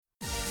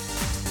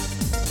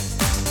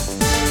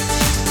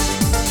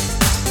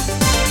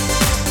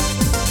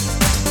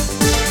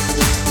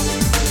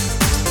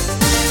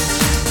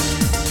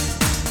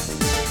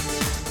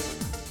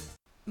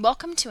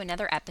Welcome to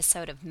another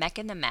episode of MEC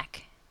in the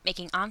MEC,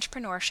 making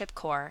entrepreneurship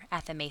core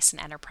at the Mason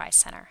Enterprise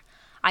Center.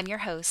 I'm your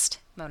host,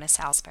 Mona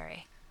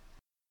Salisbury.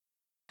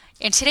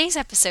 In today's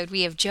episode,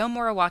 we have Jo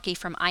Moriwaki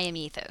from I Am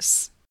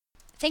Ethos.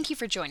 Thank you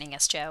for joining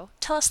us, Jo.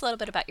 Tell us a little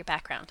bit about your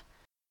background.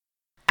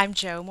 I'm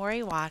Jo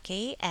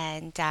Moriwaki,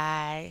 and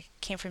I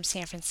came from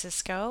San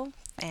Francisco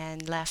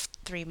and left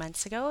 3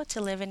 months ago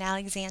to live in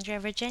Alexandria,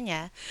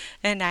 Virginia.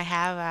 And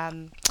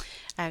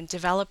I'm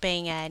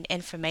developing an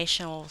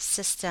informational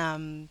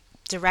system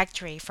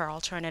directory for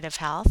alternative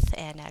health,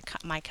 and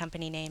my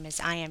company name is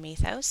I Am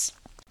Ethos.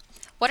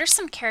 What are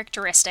some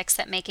characteristics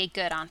that make a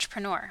good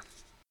entrepreneur?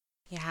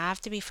 You have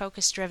to be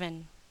focus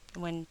driven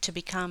to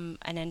become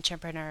an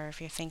entrepreneur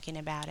if you're thinking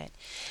about it.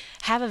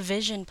 Have a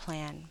vision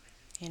plan,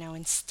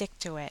 and stick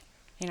to it.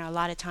 A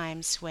lot of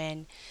times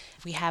when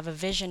we have a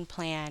vision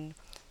plan,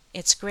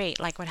 it's great,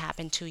 like what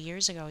happened 2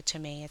 years ago to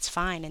me. It's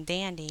fine and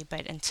dandy,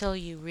 but until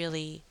you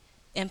really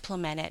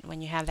implement it,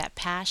 when you have that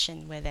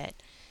passion with it,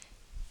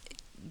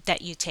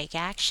 that you take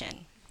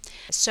action.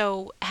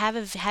 So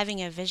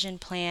having a vision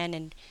plan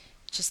and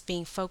just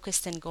being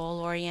focused and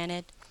goal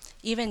oriented,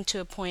 even to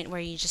a point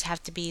where you just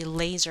have to be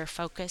laser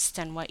focused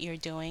on what you're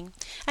doing.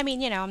 I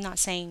mean, I'm not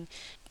saying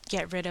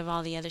get rid of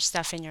all the other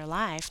stuff in your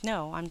life.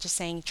 No, I'm just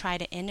saying try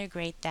to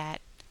integrate that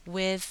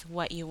with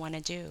what you want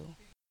to do.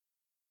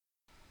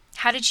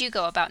 How did you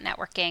go about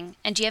networking,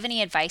 and do you have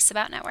any advice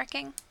about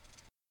networking?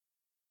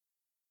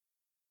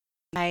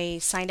 I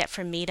signed up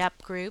for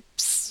meetup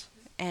groups,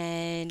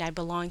 and I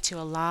belong to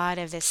a lot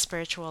of the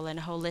spiritual and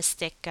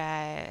holistic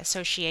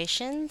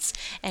associations.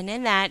 And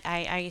in that,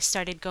 I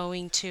started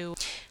going to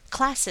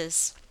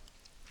classes.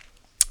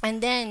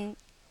 And then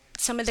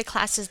some of the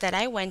classes that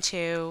I went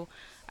to,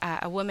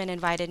 a woman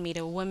invited me to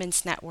a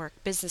women's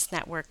network, business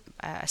network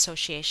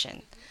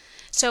association.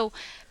 So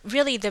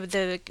really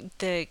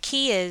the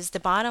key is, the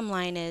bottom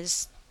line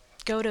is,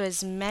 go to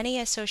as many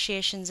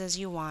associations as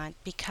you want,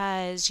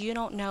 because you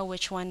don't know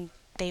which one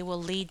they will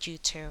lead you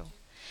to.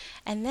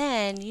 And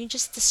then you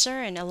just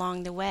discern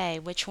along the way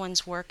which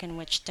ones work and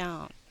which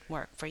don't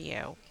work for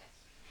you.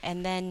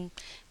 And then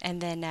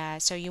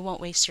so you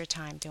won't waste your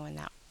time doing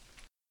that.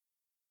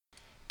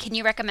 Can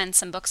you recommend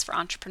some books for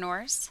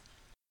entrepreneurs?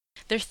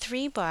 There are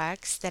 3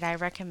 books that I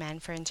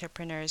recommend for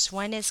entrepreneurs.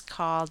 One is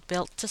called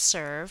Built to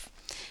Serve,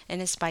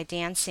 and it's by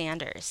Dan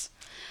Sanders.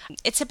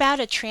 It's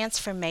about a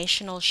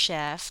transformational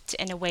shift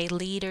in a way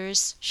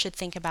leaders should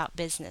think about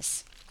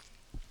business.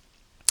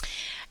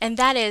 And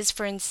that is,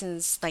 for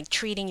instance, like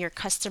treating your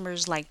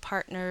customers like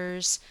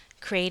partners,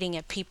 creating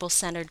a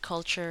people-centered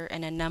culture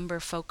in a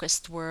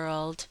number-focused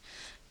world,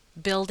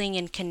 building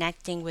and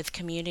connecting with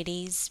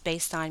communities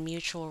based on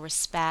mutual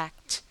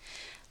respect,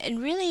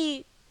 and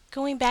really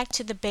going back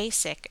to the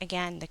basic,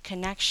 again, the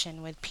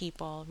connection with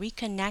people,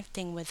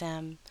 reconnecting with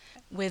them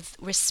with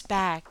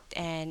respect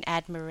and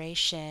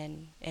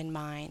admiration in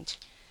mind.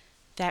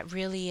 That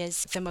really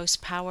is the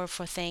most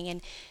powerful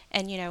thing.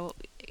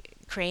 And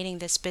creating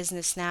this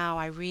business now,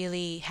 I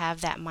really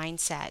have that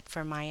mindset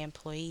for my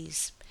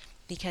employees,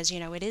 because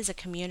it is a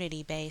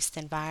community-based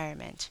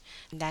environment.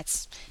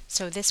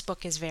 So this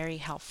book is very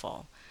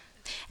helpful.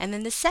 And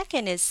then the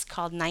second is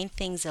called 9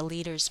 Things a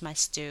Leaders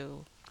Must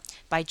Do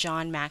by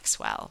John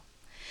Maxwell.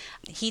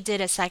 He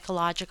did a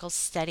psychological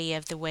study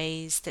of the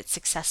ways that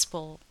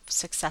successful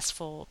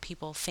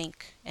people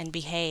think and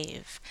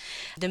behave.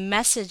 The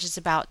message is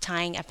about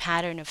tying a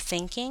pattern of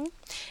thinking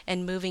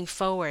and moving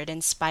forward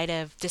in spite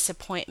of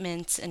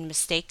disappointments and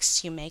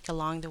mistakes you make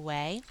along the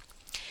way,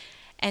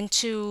 and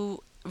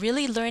to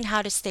really learn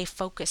how to stay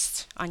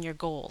focused on your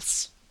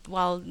goals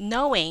while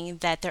knowing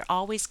that there are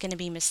always going to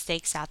be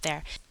mistakes out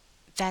there.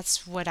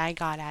 That's what I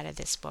got out of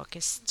this book,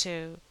 is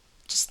to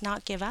just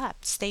not give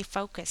up. Stay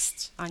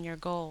focused on your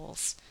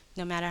goals,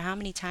 no matter how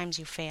many times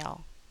you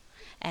fail.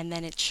 And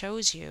then it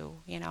shows you,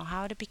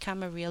 how to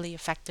become a really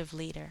effective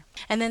leader.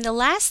 And then the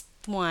last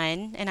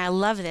one, and I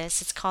love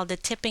this, it's called The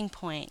Tipping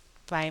Point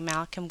by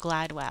Malcolm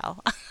Gladwell.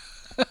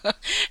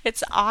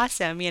 It's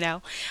awesome,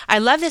 I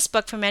love this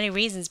book for many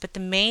reasons, but the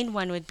main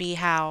one would be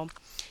how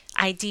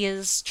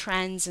ideas,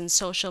 trends, and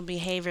social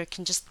behavior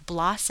can just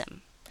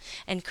blossom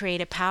and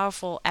create a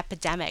powerful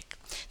epidemic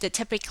that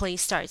typically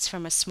starts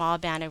from a small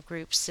band of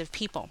groups of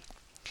people.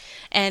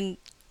 And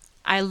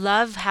I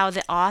love how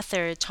the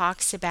author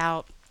talks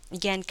about,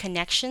 again,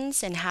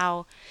 connections, and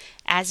how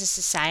as a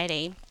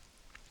society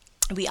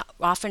we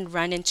often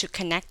run into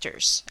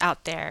connectors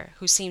out there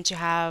who seem to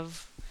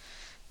have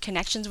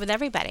connections with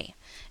everybody.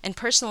 And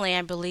personally,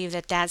 I believe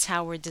that that's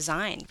how we're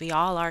designed. We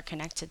all are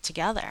connected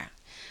together.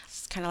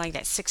 It's kind of like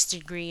that 6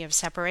 degree of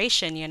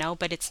separation,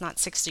 but it's not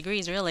 6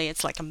 degrees really.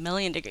 It's like a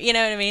million degrees. You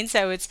know what I mean?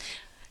 So it's,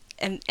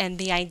 and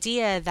the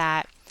idea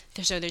that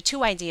there are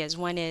 2 ideas.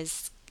 One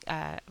is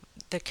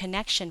the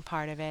connection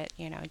part of it,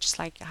 just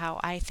like how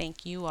I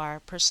think you are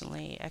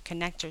personally a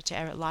connector to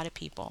a lot of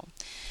people.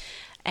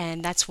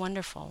 And that's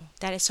wonderful.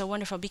 That is so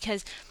wonderful,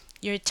 because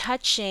you're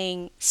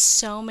touching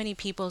so many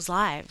people's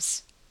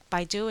lives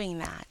by doing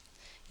that.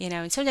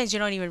 And sometimes you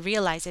don't even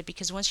realize it,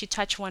 because once you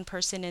touch one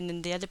person and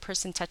then the other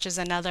person touches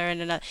another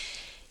and another,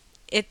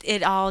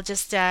 it all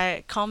just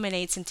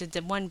culminates into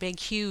the one big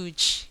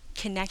huge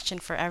connection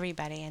for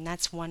everybody, and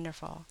that's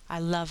wonderful. I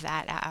love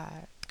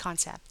that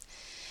concept.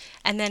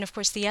 And then, of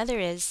course, the other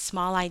is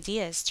small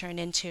ideas turn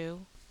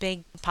into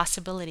big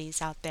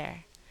possibilities out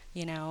there,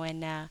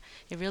 and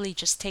it really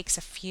just takes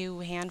a few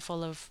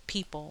handful of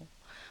people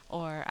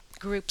or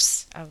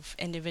groups of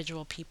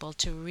individual people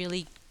to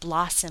really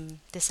blossom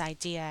this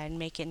idea and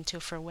make it into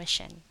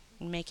fruition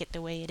and make it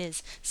the way it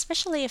is,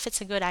 especially if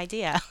it's a good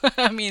idea.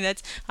 I mean,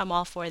 I'm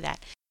all for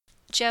that.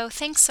 Jo,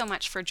 thanks so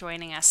much for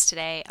joining us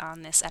today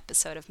on this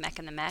episode of MEC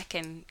and the MEC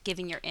and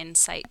giving your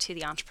insight to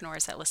the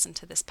entrepreneurs that listen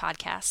to this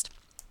podcast.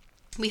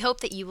 We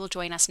hope that you will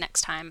join us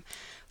next time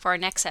for our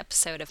next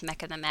episode of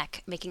MEC and the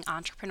MEC, making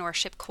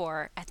entrepreneurship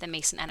core at the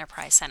Mason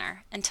Enterprise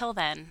Center. Until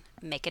then,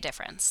 make a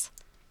difference.